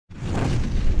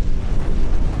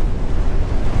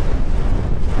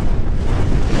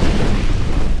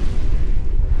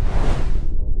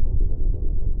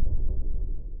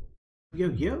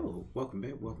Yo,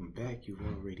 welcome back. You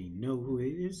already know who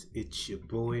it is. It's your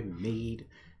boy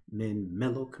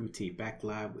Melo coming to you back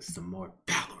live with some more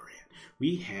Valorant.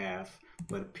 We have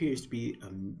what appears to be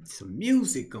some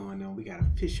music going on. We got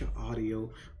official audio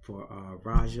for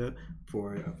Raja,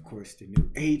 for of course the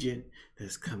new agent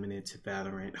that's coming into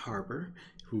Valorant Harbor,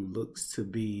 who looks to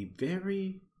be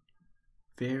very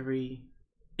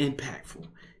impactful.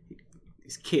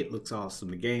 His kit looks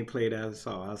awesome. The gameplay that I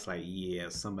saw, I was like, yeah,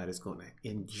 somebody's gonna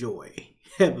enjoy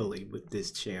heavily with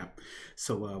this champ.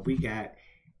 So we got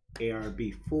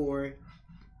ARB4.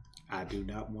 I do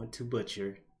not want to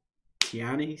butcher.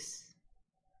 Tienas,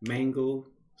 Mangal,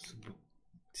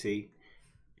 see,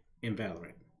 and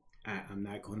Valorant. I'm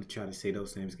not going to try to say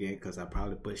those names again because I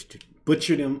probably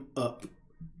butcher them up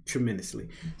tremendously.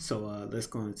 So let's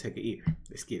go and take an ear.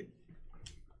 Let's get it.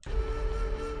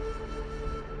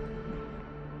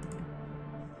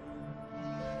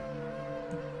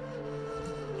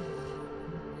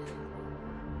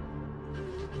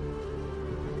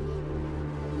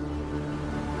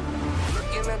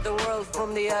 At the world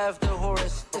from the eye of the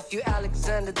Horus. If you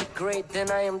Alexander the Great, then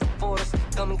I am the Forest.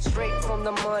 Coming straight from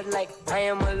the mud like I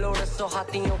am a lotus. So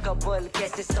हाथियों का बल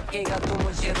कैसे सकेगा तू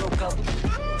मुझे रोक अब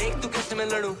देख तू कैसे मैं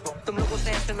लड़ूं तुम लोगों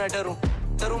से ऐसे ना डरूं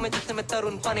तरूं मैं जैसे मैं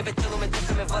तरुण पानी पे चलूं मैं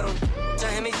जैसे मैं वरुण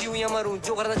चाहे मैं जीऊं या मरूं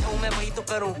जो करना चाहूं मैं वही तो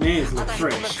करूं आता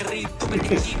है मैं करीब तू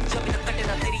मेरी जीप जब तक कटे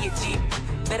ना तेरी ये jeep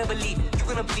better believe you're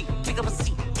gonna be pick up a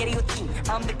seat get your team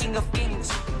I'm the king of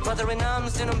kings brother in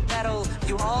arms in a battle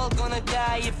you all gonna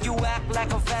die if you act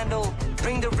like a vandal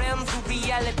bring the realm to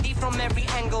reality from every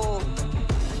angle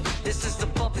this is the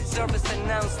public service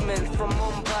announcement from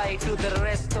Mumbai to the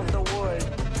rest of the world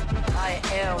I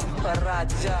am a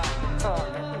Raja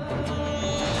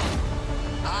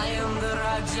I am the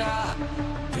Raja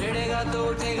भिड़ेगा तो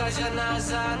उठेगा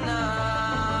जनाजा ना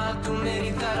तू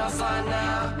मेरी तरफ आना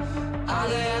आ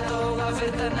गया तो होगा फिर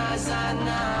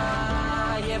तनाज़ाना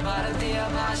ये भारतीय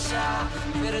भाषा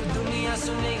फिर दुनिया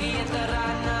सुनेगी ये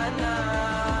तराना ना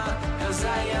Cause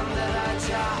I am the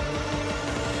Raja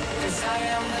Cause I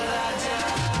am the Raja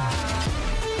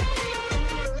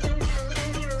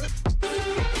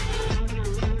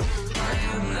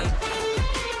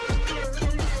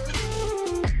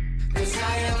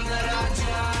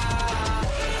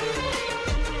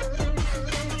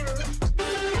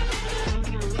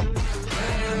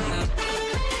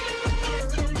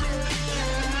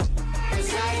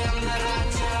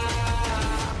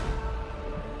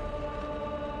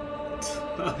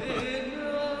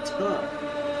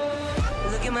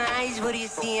Look in my eyes, what do you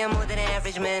see? I'm more than an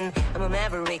average man. I'm a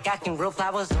maverick, I can grow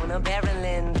flowers on a barren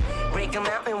land. Break a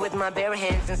mountain with my bare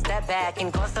hands and step back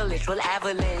and cause a literal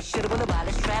avalanche. Should've won about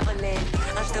is traveling.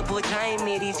 आज तो बुझाए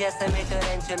मेरी जैसा मैं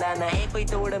tarantula ना है कोई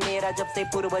तोड़ मेरा जब से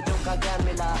पूर्वजों का ज्ञान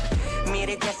मिला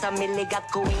मेरे जैसा मिलेगा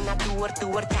कोई ना तू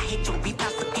और चाहे जो भी था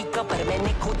सबकी कबर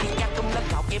मैंने खोदी क्या तुम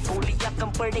लगाओगे बोलियां कम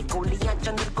पड़े गोलियां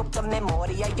चंद्रगुप्त में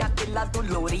मौर्य या किला तू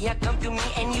लोरिया come to me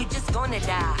and you just gonna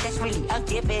die that's really a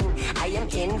given I am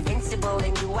invincible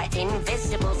and you are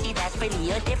invisible see that's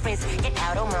really a difference get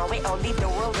out of my way I'll leave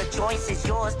the world the choice is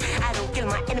yours I don't kill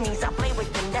my enemies I play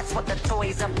with them that's what the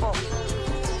toys are for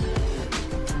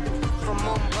from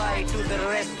Mumbai to the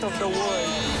rest of the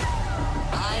world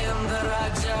I am the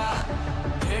Raja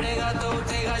भिड़ेगा तो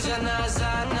उठेगा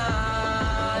जनाजा ना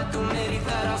तू मेरी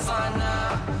तरफ आना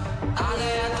आ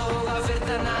गया तो होगा फिर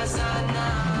तनाज़ाना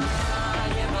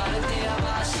ये भारतीय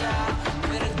भाषा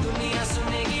फिर दुनिया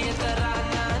सुनेगी ये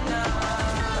तराना ना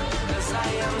Cause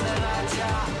I am the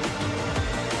Raja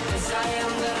Cause I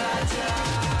am the Raja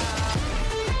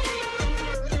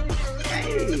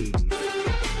Hey!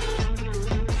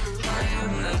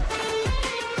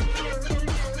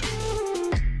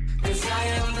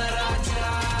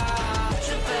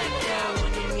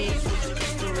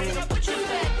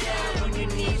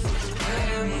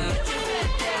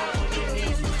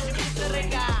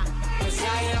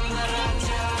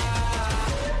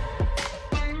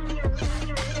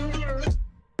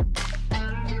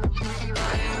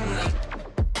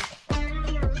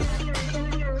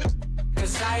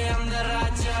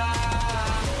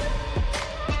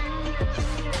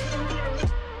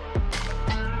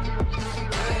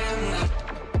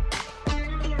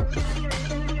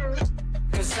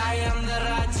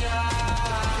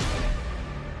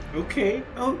 Okay.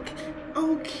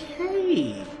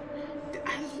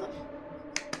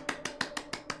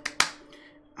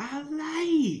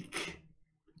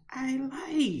 I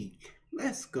like.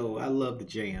 Let's go. I love the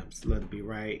jams. Let it be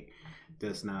right.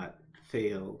 Does not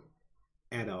fail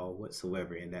at all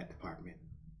whatsoever in that department.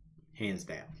 Hands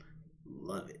down.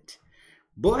 Love it.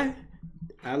 Boy,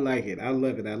 I like it. I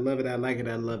love it. I love it. I like it.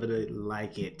 I love it. I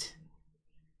like it.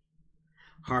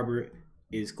 Harbor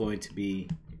is going to be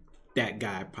that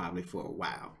guy probably for a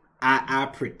while. I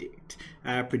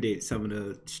predict some of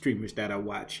the streamers that I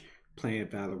watch playing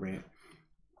Valorant.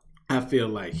 I feel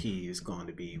like he is going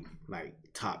to be like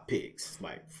top picks,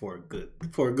 like for a good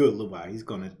little while. He's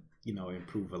going to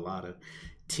improve a lot of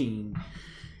team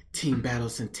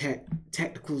battles and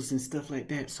tacticals and stuff like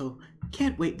that. So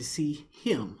can't wait to see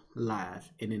him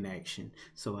live and in action.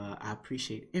 So I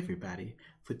appreciate everybody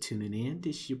for tuning in.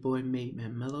 This is your boy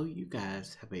MadeMenMelo. You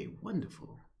guys have a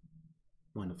wonderful,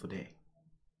 wonderful day.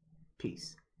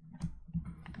 Peace.